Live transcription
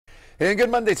And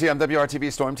good Monday to you. I'm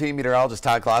WRTV Storm Team Meteorologist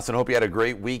Todd Clausen. Hope you had a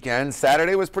great weekend.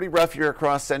 Saturday was pretty rough here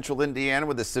across central Indiana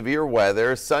with the severe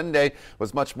weather. Sunday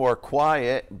was much more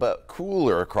quiet but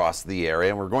cooler across the area,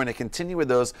 and we're going to continue with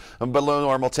those below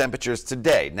normal temperatures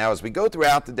today. Now, as we go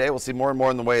throughout the day, we'll see more and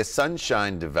more in the way of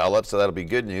sunshine develop, so that'll be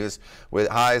good news with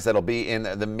highs that'll be in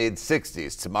the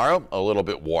mid-60s. Tomorrow, a little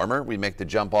bit warmer. We make the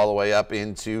jump all the way up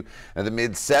into the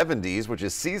mid-70s, which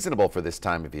is seasonable for this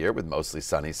time of year with mostly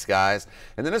sunny skies.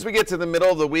 And then as we get to the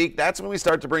middle of the week, that's when we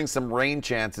start to bring some rain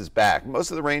chances back. Most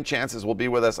of the rain chances will be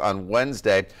with us on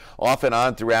Wednesday, off and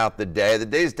on throughout the day. The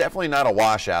day is definitely not a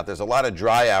washout. There's a lot of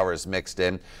dry hours mixed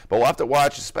in, but we'll have to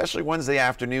watch, especially Wednesday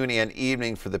afternoon and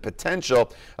evening, for the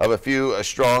potential of a few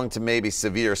strong to maybe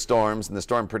severe storms. And the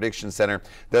Storm Prediction Center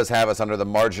does have us under the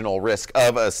marginal risk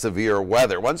of a severe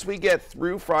weather. Once we get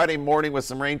through Friday morning with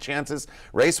some rain chances,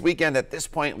 race weekend at this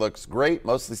point looks great.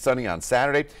 Mostly sunny on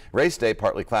Saturday. Race day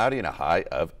partly cloudy and a high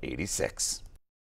of 86.